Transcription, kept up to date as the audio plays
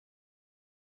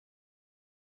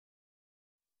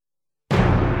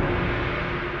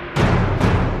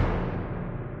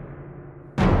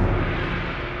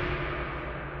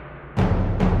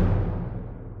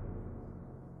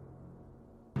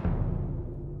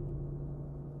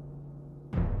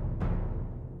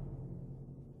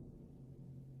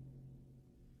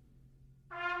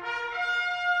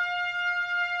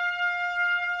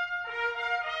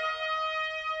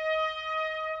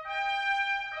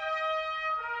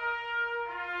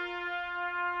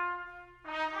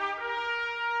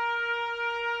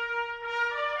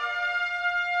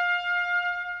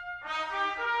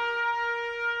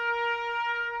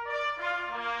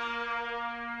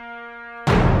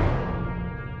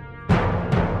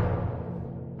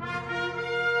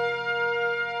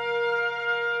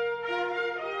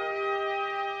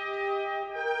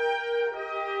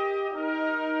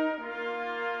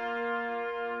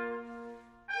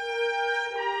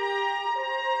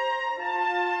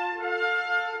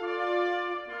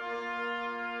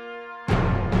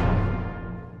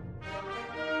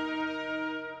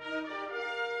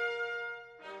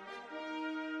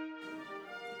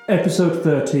Episode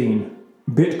 13,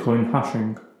 Bitcoin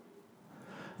Hashing.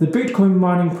 The Bitcoin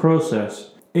mining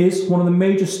process is one of the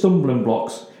major stumbling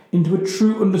blocks into a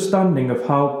true understanding of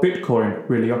how Bitcoin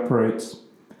really operates.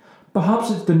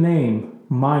 Perhaps it's the name,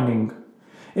 mining.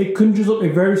 It conjures up a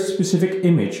very specific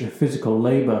image of physical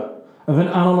labour, of an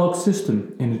analog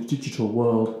system in a digital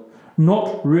world,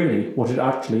 not really what it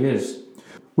actually is,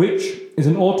 which is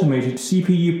an automated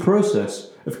CPU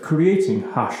process of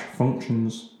creating hash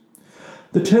functions.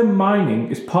 The term mining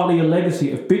is partly a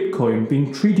legacy of Bitcoin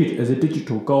being treated as a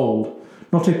digital gold,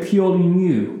 not a purely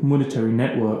new monetary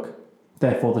network.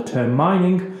 Therefore, the term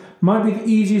mining might be the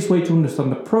easiest way to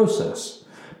understand the process,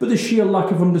 but the sheer lack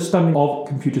of understanding of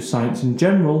computer science in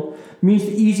general means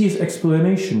the easiest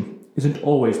explanation isn't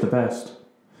always the best.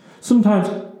 Sometimes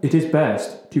it is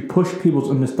best to push people's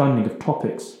understanding of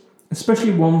topics,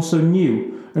 especially ones so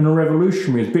new and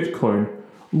revolutionary as Bitcoin,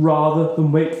 rather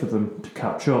than wait for them to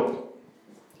catch up.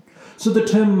 So the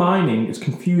term mining is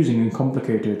confusing and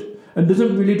complicated, and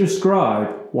doesn't really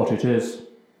describe what it is.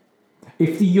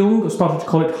 If the young started to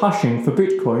call it hashing for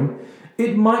Bitcoin,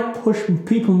 it might push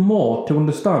people more to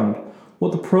understand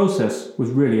what the process was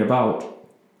really about.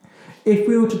 If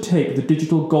we were to take the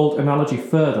digital gold analogy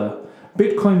further,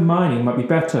 Bitcoin mining might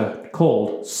be better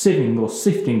called sieving or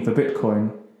sifting for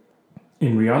Bitcoin.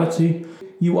 In reality,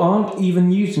 you aren't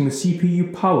even using the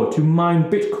CPU power to mine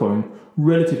Bitcoin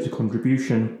relative to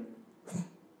contribution.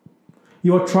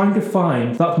 You are trying to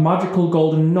find that magical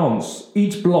golden nonce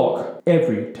each block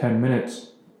every 10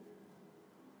 minutes.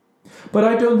 But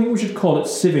I don't think we should call it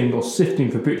sieving or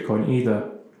sifting for Bitcoin either.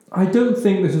 I don't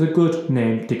think this is a good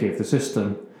name to give the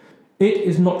system. It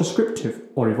is not descriptive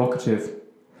or evocative.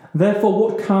 Therefore,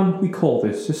 what can we call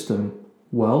this system?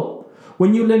 Well,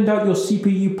 when you lend out your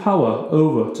CPU power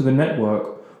over to the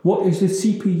network, what is the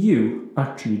CPU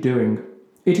actually doing?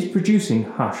 It is producing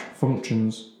hash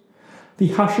functions. The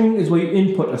hashing is where you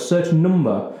input a certain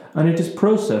number and it is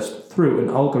processed through an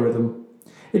algorithm.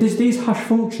 It is these hash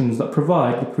functions that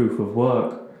provide the proof of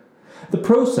work. The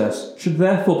process should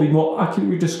therefore be more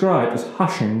accurately described as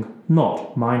hashing,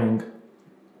 not mining.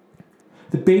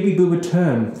 The baby boomer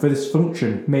term for this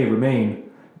function may remain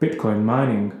Bitcoin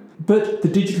mining, but the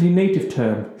digitally native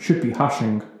term should be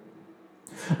hashing.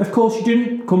 Of course, you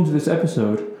didn't come to this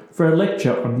episode for a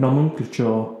lecture on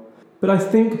nomenclature, but I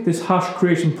think this hash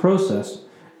creation process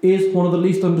is one of the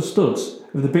least understood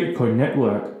of the Bitcoin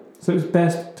network, so it's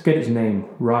best to get its name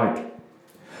right.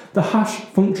 The hash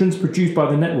functions produced by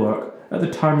the network at the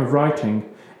time of writing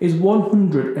is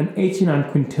 189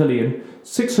 quintillion,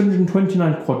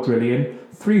 629 quadrillion,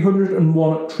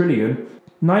 301 trillion,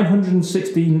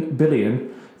 916 billion,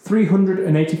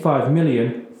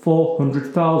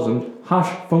 385,400,000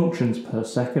 hash functions per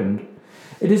second.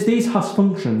 It is these hash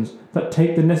functions that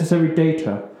take the necessary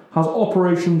data, has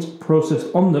operations processed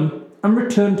on them, and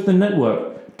return to the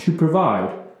network to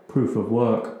provide proof of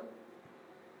work.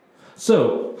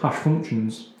 So, hash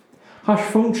functions.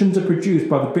 Hash functions are produced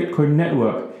by the Bitcoin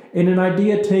network in an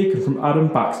idea taken from Adam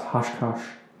Back's Hashcash.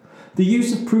 The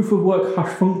use of proof of work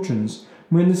hash functions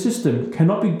mean the system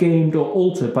cannot be gamed or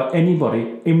altered by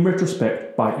anybody in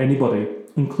retrospect by anybody,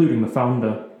 including the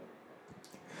founder.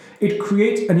 It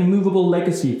creates an immovable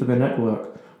legacy for the network,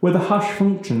 where the hash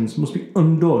functions must be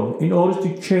undone in order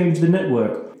to change the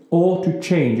network or to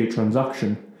change a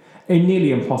transaction, a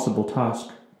nearly impossible task.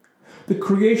 The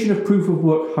creation of proof of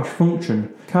work hash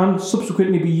function can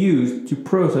subsequently be used to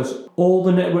process all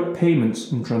the network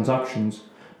payments and transactions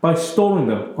by storing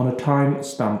them on a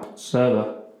time-stamped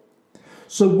server.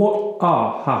 So what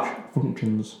are hash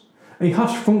functions? A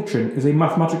hash function is a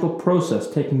mathematical process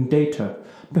taking data,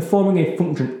 performing a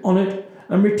function on it,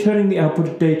 and returning the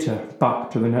output data back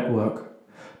to the network.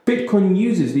 Bitcoin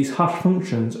uses these hash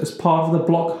functions as part of the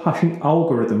block hashing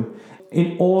algorithm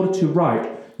in order to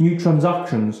write new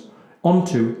transactions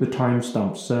onto the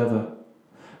timestamp server.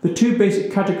 The two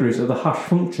basic categories of the hash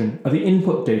function are the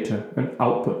input data and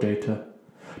output data.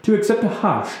 To accept a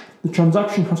hash, the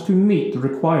transaction has to meet the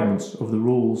requirements of the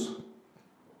rules.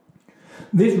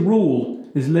 This rule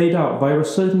is laid out via a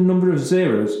certain number of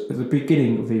zeros at the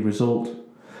beginning of the result.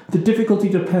 The difficulty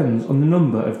depends on the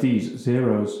number of these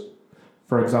zeros.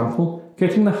 For example,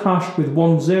 getting the hash with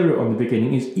 1 0 on the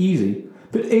beginning is easy,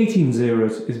 but 18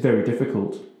 zeros is very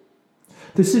difficult.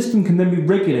 The system can then be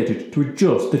regulated to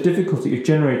adjust the difficulty of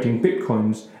generating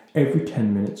bitcoins every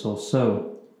 10 minutes or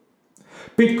so.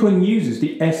 Bitcoin uses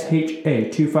the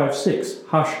SHA-256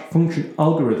 hash function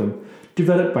algorithm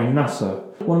developed by NASA,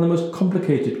 one of the most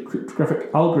complicated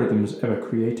cryptographic algorithms ever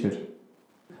created.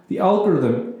 The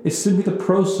algorithm is simply the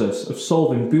process of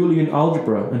solving Boolean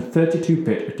algebra and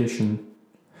 32-bit addition.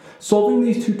 Solving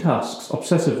these two tasks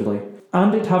obsessively,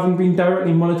 and it having been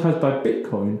directly monetized by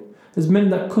Bitcoin, has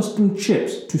meant that custom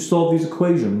chips to solve these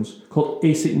equations, called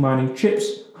ASIC mining chips,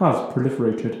 has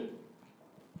proliferated.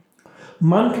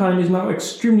 Mankind is now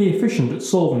extremely efficient at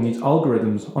solving these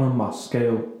algorithms on a mass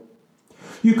scale.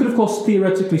 You could of course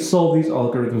theoretically solve these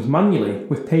algorithms manually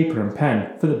with paper and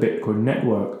pen for the Bitcoin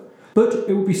network, but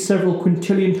it would be several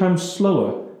quintillion times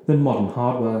slower than modern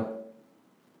hardware.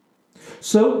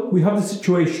 So we have the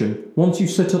situation, once you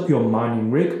set up your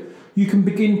mining rig, you can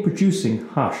begin producing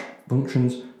hash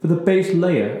functions for the base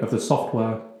layer of the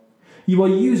software. You are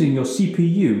using your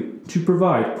CPU to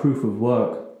provide proof of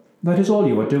work. That is all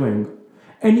you are doing.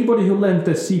 Anybody who lends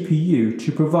their CPU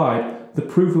to provide the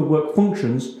proof of work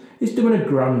functions is doing a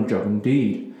grand job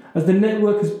indeed, as the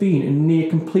network has been in near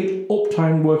complete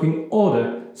uptime working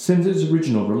order since its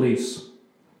original release.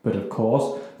 But of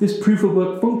course, this proof of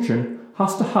work function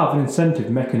has to have an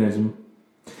incentive mechanism.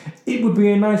 It would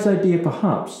be a nice idea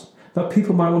perhaps that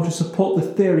people might want to support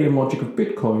the theory and logic of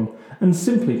Bitcoin and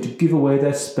simply to give away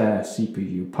their spare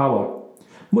CPU power,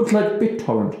 much like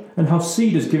BitTorrent and how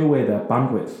seeders give away their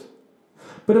bandwidth.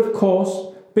 But of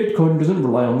course, Bitcoin doesn't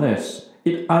rely on this.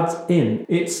 It adds in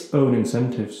its own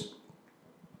incentives.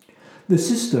 The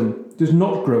system does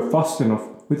not grow fast enough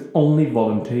with only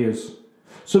volunteers.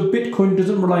 So Bitcoin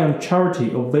doesn't rely on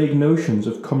charity or vague notions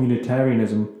of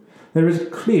communitarianism. There is a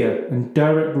clear and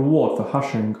direct reward for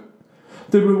hashing.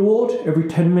 The reward every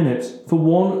 10 minutes for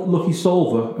one lucky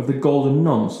solver of the golden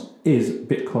nonce is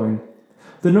Bitcoin,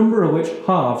 the number of which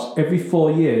halves every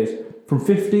 4 years from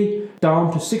 50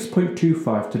 down to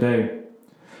 6.25 today.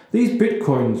 These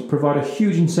Bitcoins provide a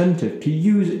huge incentive to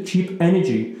use cheap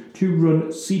energy to run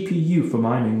CPU for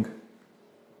mining.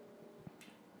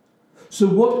 So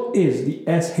what is the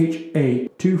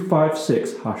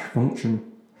SHA-256 hash function?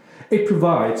 It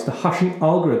provides the hashing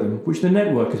algorithm which the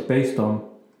network is based on.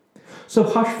 So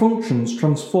hash functions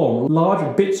transform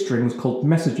large bit strings called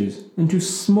messages into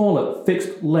smaller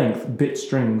fixed length bit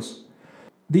strings.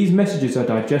 These messages are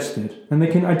digested and they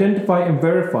can identify and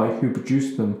verify who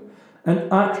produced them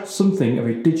and act something of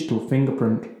a digital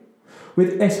fingerprint.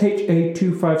 With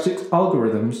SHA-256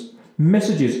 algorithms,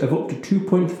 messages of up to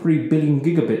 2.3 billion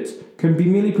gigabits can be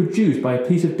merely produced by a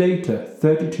piece of data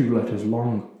 32 letters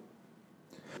long.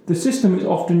 The system is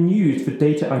often used for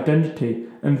data identity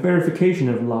and verification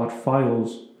of large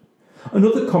files.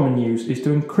 Another common use is to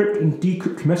encrypt and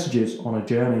decrypt messages on a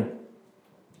journey.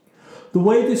 The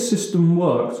way this system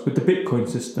works with the Bitcoin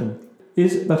system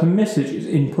is that a message is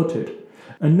inputted,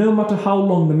 and no matter how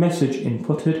long the message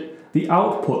inputted, the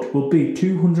output will be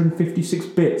 256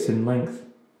 bits in length.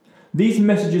 These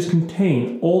messages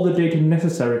contain all the data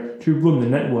necessary to run the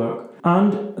network,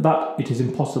 and that it is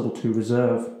impossible to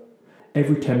reserve.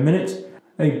 Every 10 minutes,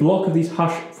 a block of these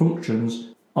hash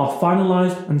functions are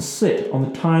finalized and sit on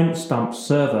the time-stamped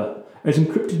server as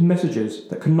encrypted messages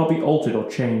that cannot be altered or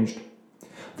changed.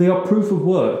 They are proof of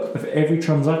work of every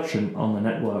transaction on the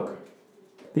network.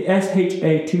 The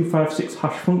SHA-256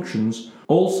 hash functions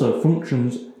also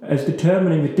functions as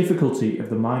determining the difficulty of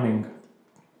the mining.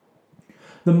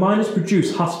 The miners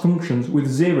produce hash functions with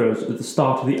zeros at the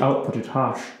start of the outputted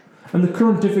hash, and the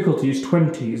current difficulty is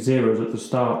 20 zeros at the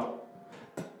start.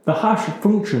 The hash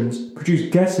functions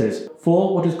produce guesses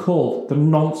for what is called the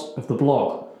nonce of the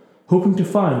block, hoping to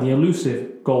find the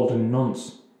elusive golden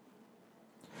nonce.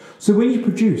 So when you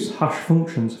produce hash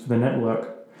functions for the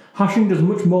network, hashing does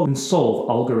much more than solve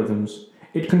algorithms.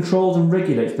 It controls and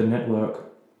regulates the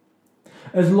network.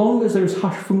 As long as there is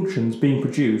hash functions being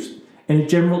produced in a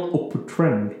general upward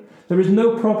trend, there is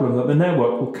no problem that the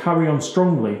network will carry on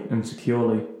strongly and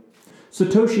securely.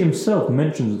 Satoshi himself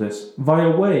mentions this via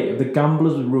way of the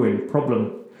gambler's ruin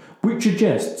problem, which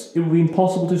suggests it will be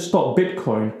impossible to stop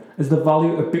Bitcoin as the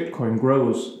value of Bitcoin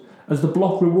grows, as the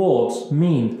block rewards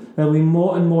mean there will be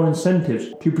more and more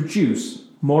incentives to produce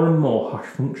more and more hash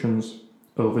functions.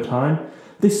 Over time,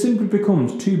 this simply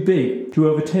becomes too big to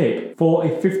overtake for a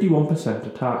 51%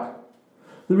 attack.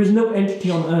 There is no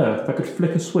entity on Earth that could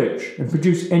flick a switch and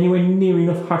produce anywhere near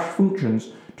enough hash functions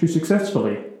to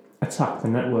successfully attack the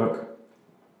network.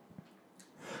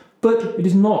 But it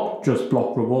is not just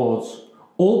block rewards.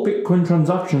 All Bitcoin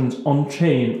transactions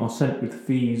on-chain are sent with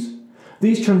fees.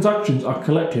 These transactions are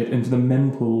collected into the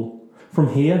mempool.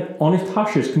 From here, honest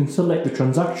hashers can select the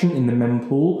transaction in the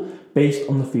mempool based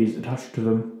on the fees attached to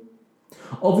them.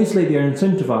 Obviously, they are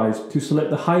incentivized to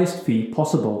select the highest fee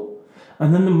possible,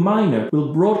 and then the miner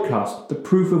will broadcast the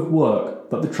proof of work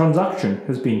that the transaction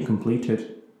has been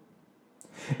completed.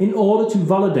 In order to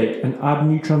validate and add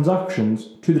new transactions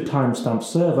to the timestamp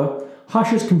server,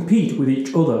 hashers compete with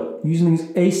each other using these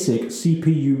ASIC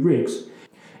CPU rigs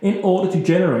in order to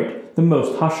generate the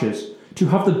most hashes to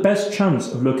have the best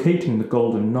chance of locating the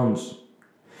golden nonce.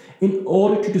 In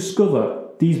order to discover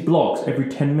these blocks every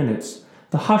 10 minutes,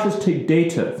 the hashes take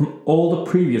data from all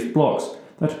the previous blocks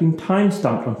that have been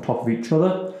timestamped on top of each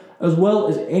other, as well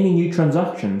as any new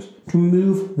transactions to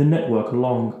move the network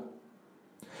along.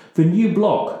 The new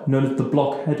block, known as the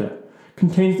block header,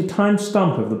 contains the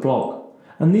timestamp of the block,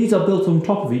 and these are built on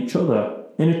top of each other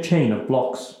in a chain of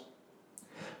blocks.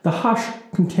 The hash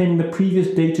containing the previous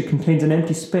data contains an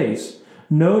empty space,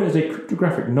 known as a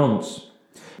cryptographic nonce,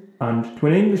 and to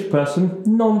an English person,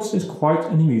 nonce is quite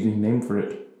an amusing name for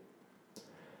it.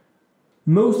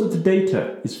 Most of the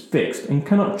data is fixed and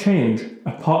cannot change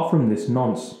apart from this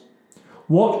nonce.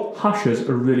 What hashers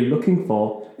are really looking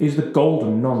for is the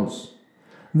golden nonce.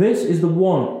 This is the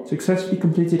one successfully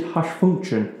completed hash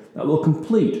function that will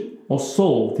complete or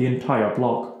solve the entire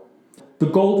block. The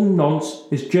golden nonce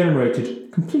is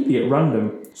generated completely at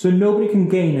random, so nobody can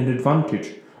gain an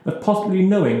advantage of possibly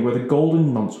knowing where the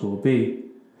golden nonce will be.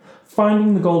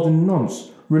 Finding the golden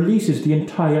nonce releases the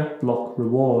entire block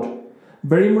reward,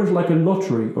 very much like a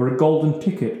lottery or a golden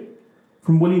ticket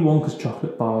from Willy Wonka's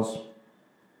chocolate bars.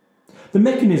 The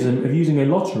mechanism of using a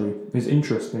lottery is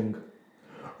interesting.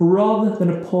 Rather than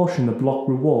apportion the block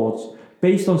rewards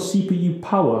based on CPU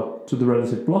power to the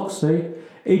relative blocks, say,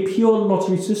 a pure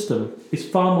lottery system is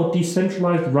far more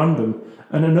decentralized, random,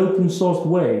 and an open-sourced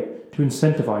way to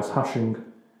incentivize hashing.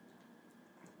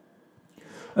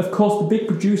 Of course, the big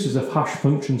producers of hash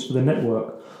functions for the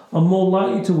network are more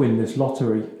likely to win this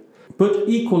lottery, but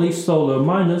equally solo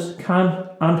miners can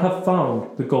and have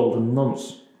found the golden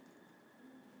nonce.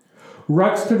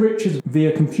 Rags to riches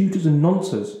via computers and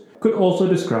nonces could also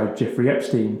describe Jeffrey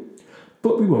Epstein,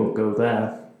 but we won't go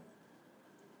there.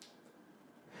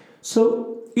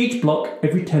 So, each block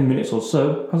every 10 minutes or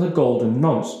so has a golden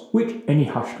nonce, which any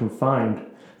hash can find.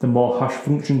 The more hash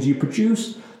functions you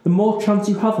produce, the more chance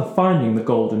you have of finding the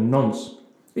golden nonce.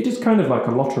 It is kind of like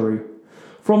a lottery.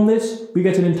 From this, we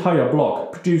get an entire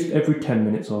block produced every 10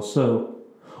 minutes or so.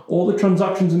 All the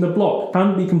transactions in the block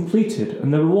can be completed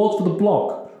and the rewards for the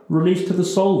block released to the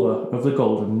solver of the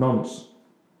golden nonce.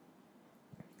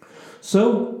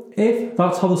 So, if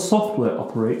that's how the software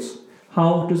operates,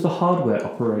 how does the hardware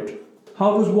operate?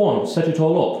 How does one set it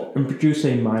all up and produce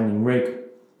a mining rig?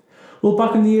 Well,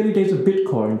 back in the early days of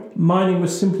Bitcoin, mining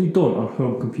was simply done on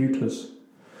home computers.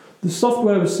 The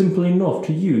software was simple enough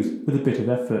to use with a bit of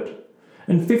effort,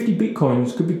 and 50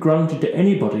 Bitcoins could be granted to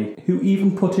anybody who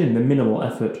even put in the minimal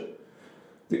effort.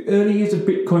 The early years of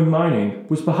Bitcoin mining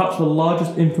was perhaps the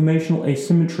largest informational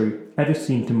asymmetry ever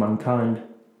seen to mankind.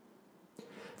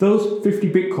 Those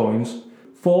 50 Bitcoins,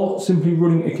 for simply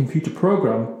running a computer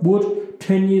program, would,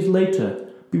 10 years later,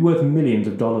 be worth millions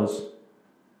of dollars.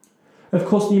 Of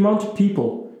course, the amount of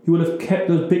people who will have kept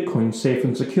those Bitcoins safe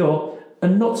and secure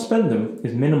and not spend them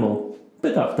is minimal,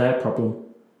 but that's their problem.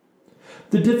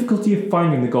 The difficulty of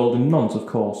finding the golden nonce, of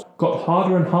course, got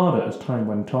harder and harder as time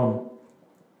went on.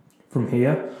 From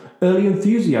here, early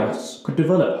enthusiasts could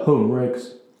develop home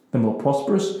rigs. The more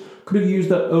prosperous could have used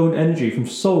their own energy from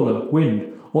solar,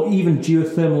 wind, or even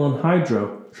geothermal and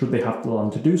hydro, should they have the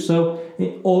land to do so,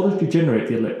 in order to generate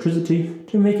the electricity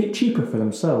to make it cheaper for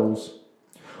themselves.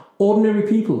 Ordinary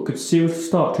people could seriously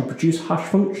start to produce hash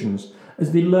functions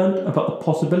as they learned about the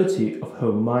possibility of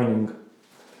home mining.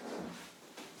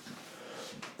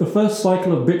 The first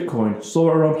cycle of Bitcoin saw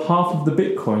around half of the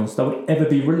Bitcoins that would ever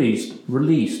be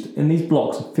released in these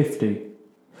blocks of 50.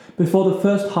 Before the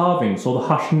first halving saw the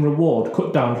hashing reward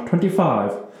cut down to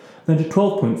 25, then to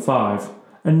 12.5,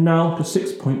 and now to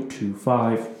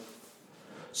 6.25.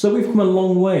 So we've come a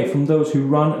long way from those who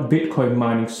ran Bitcoin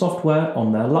mining software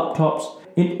on their laptops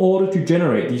in order to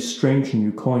generate these strange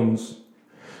new coins,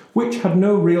 which had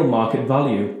no real market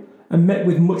value and met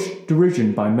with much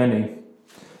derision by many.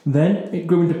 Then it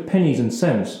grew into pennies and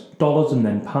cents, dollars and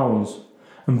then pounds,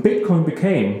 and Bitcoin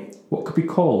became what could be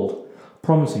called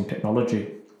promising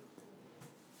technology.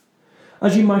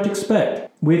 As you might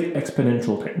expect with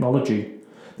exponential technology,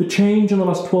 the change in the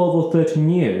last 12 or 13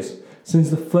 years since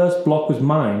the first block was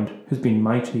mined has been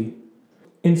mighty.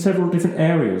 In several different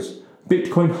areas,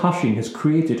 Bitcoin hashing has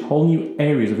created whole new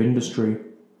areas of industry.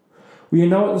 We are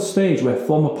now at the stage where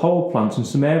former power plants in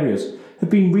some areas have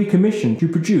been recommissioned to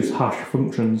produce hash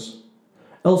functions.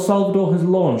 El Salvador has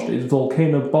launched its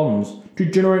volcano bonds to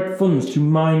generate funds to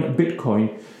mine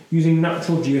Bitcoin using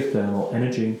natural geothermal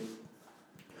energy.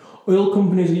 Oil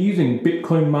companies are using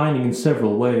Bitcoin mining in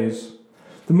several ways.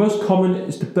 The most common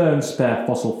is to burn spare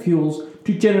fossil fuels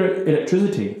to generate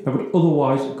electricity that would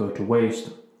otherwise go to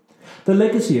waste. The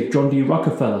legacy of John D.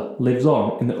 Rockefeller lives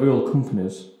on in the oil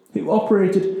companies, who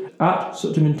operated at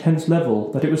such an intense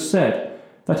level that it was said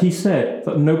that he said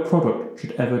that no product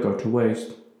should ever go to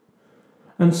waste.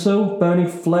 And so burning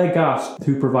flare gas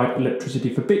to provide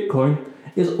electricity for Bitcoin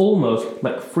is almost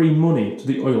like free money to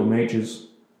the oil majors.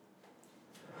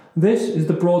 This is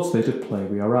the broad state of play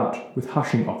we are at with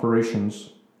hashing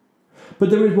operations. But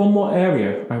there is one more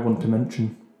area I want to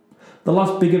mention. The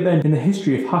last big event in the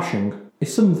history of hashing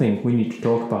is something we need to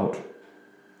talk about.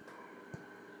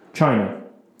 China.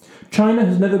 China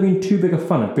has never been too big a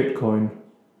fan of Bitcoin.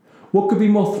 What could be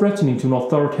more threatening to an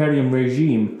authoritarian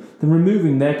regime than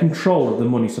removing their control of the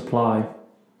money supply?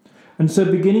 And so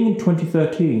beginning in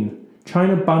 2013,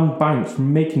 China banned banks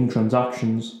from making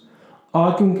transactions,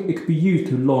 arguing it could be used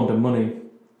to launder money.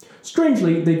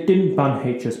 Strangely, they didn't ban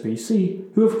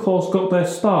HSBC, who of course got their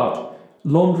start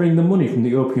laundering the money from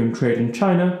the opium trade in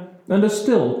China and are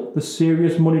still the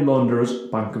serious money launderers'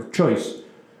 bank of choice.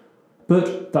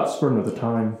 But that's for another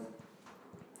time.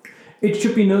 It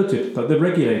should be noted that the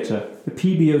regulator, the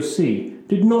PBOC,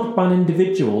 did not ban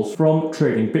individuals from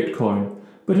trading Bitcoin,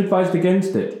 but advised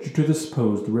against it due to the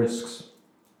supposed risks.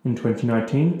 In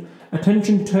 2019,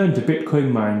 attention turned to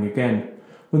Bitcoin mining again,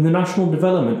 when the National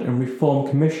Development and Reform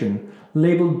Commission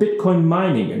labelled Bitcoin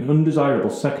mining an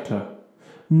undesirable sector,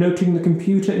 noting the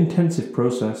computer-intensive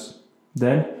process.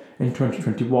 Then, in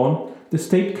 2021, the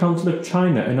State Council of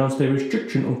China announced a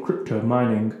restriction on crypto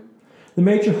mining. The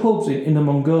major hubs in Inner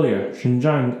Mongolia,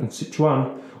 Xinjiang and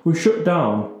Sichuan were shut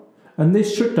down, and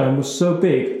this shutdown was so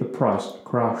big the price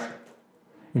crashed.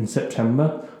 In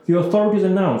September, the authorities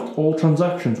announced all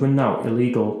transactions were now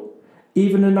illegal,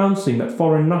 even announcing that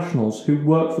foreign nationals who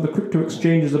work for the crypto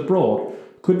exchanges abroad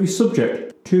could be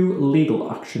subject to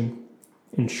legal action.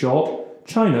 In short,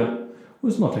 China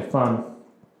was not a fan.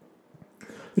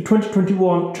 The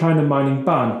 2021 China mining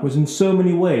ban was in so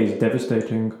many ways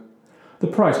devastating. The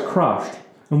price crashed,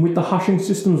 and with the hashing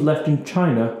systems left in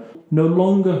China no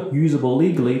longer usable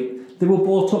legally, they were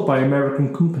bought up by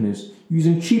American companies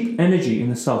using cheap energy in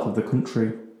the south of the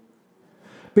country.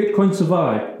 Bitcoin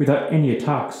survived without any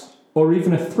attacks, or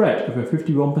even a threat of a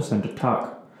 51%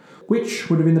 attack, which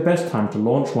would have been the best time to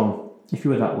launch one, if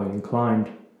you were that way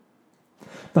inclined.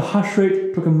 The hash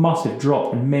rate took a massive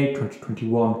drop in May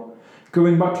 2021,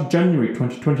 going back to January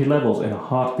 2020 levels in a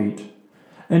heartbeat.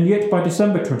 And yet by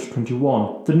December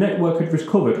 2021, the network had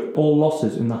recovered all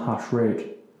losses in the hash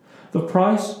rate. The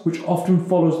price, which often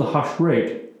follows the hash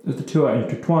rate, as the two are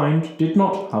intertwined, did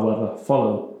not, however,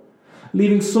 follow,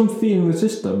 leaving some feeling the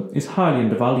system is highly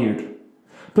undervalued.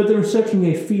 But there is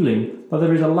certainly a feeling that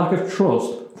there is a lack of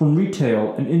trust from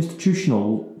retail and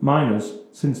institutional miners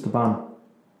since the ban.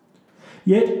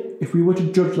 Yet, if we were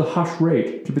to judge the hash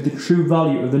rate to be the true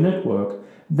value of the network,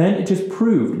 then it has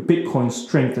proved Bitcoin's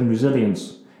strength and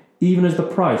resilience, even as the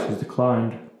price has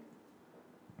declined.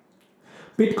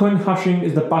 Bitcoin hashing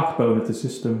is the backbone of the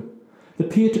system. The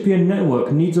peer-to-peer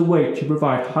network needs a way to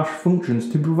provide hash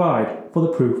functions to provide for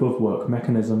the proof of work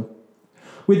mechanism.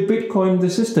 With Bitcoin, the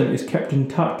system is kept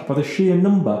intact by the sheer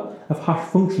number of hash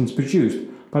functions produced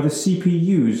by the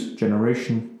CPU's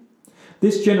generation.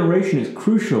 This generation is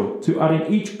crucial to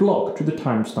adding each block to the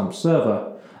timestamp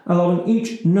server, allowing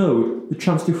each node the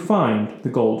chance to find the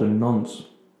golden nonce.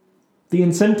 The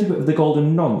incentive of the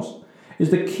golden nonce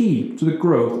is the key to the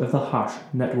growth of the hash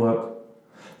network.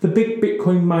 The big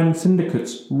Bitcoin mining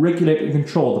syndicates regulate and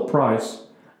control the price,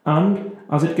 and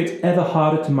as it gets ever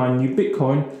harder to mine new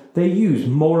Bitcoin, they use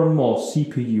more and more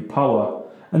CPU power,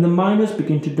 and the miners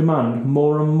begin to demand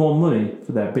more and more money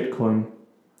for their Bitcoin.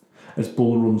 As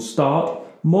bull runs start,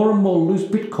 more and more loose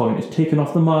Bitcoin is taken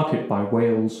off the market by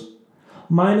whales.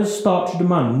 Miners start to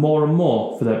demand more and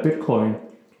more for their Bitcoin,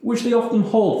 which they often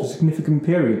hold for significant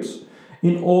periods,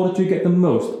 in order to get the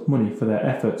most money for their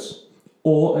efforts,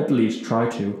 or at least try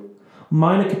to.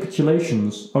 Miner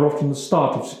capitulations are often the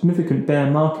start of significant bear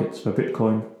markets for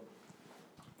Bitcoin.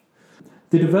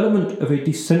 The development of a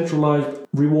decentralized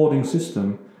rewarding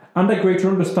system and a greater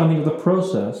understanding of the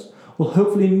process will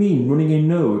hopefully mean running a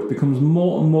node becomes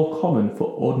more and more common for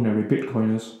ordinary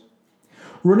Bitcoiners.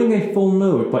 Running a full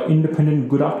node by independent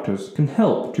good actors can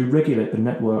help to regulate the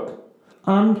network,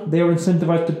 and they are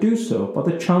incentivized to do so by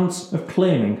the chance of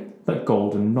claiming that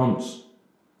golden nonce.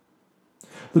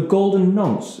 The golden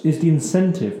nonce is the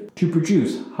incentive to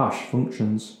produce hash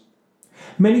functions.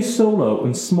 Many solo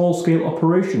and small-scale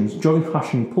operations join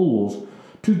hashing pools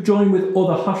to join with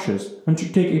other hashers and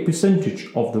to take a percentage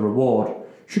of the reward,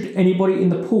 should anybody in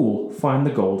the pool find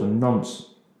the golden nonce.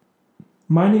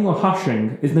 Mining or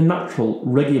hashing is the natural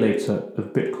regulator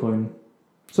of Bitcoin.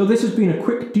 So this has been a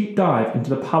quick deep dive into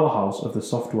the powerhouse of the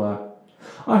software.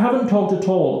 I haven't talked at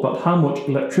all about how much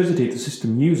electricity the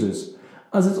system uses,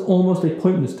 as it's almost a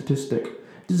pointless statistic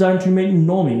designed to make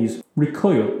normies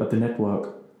recoil at the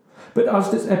network. But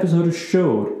as this episode has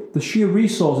showed, the sheer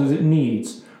resources it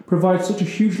needs provide such a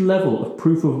huge level of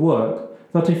proof of work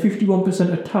that a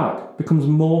 51% attack becomes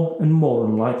more and more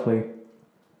unlikely.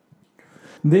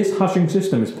 This hashing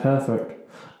system is perfect,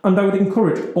 and I would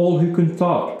encourage all who can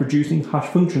start producing hash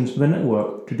functions for the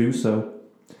network to do so.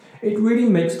 It really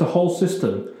makes the whole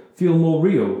system feel more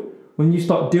real when you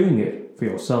start doing it for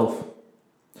yourself.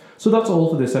 So that's all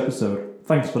for this episode.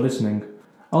 Thanks for listening.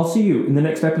 I'll see you in the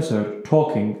next episode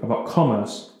talking about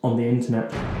commerce on the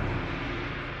internet.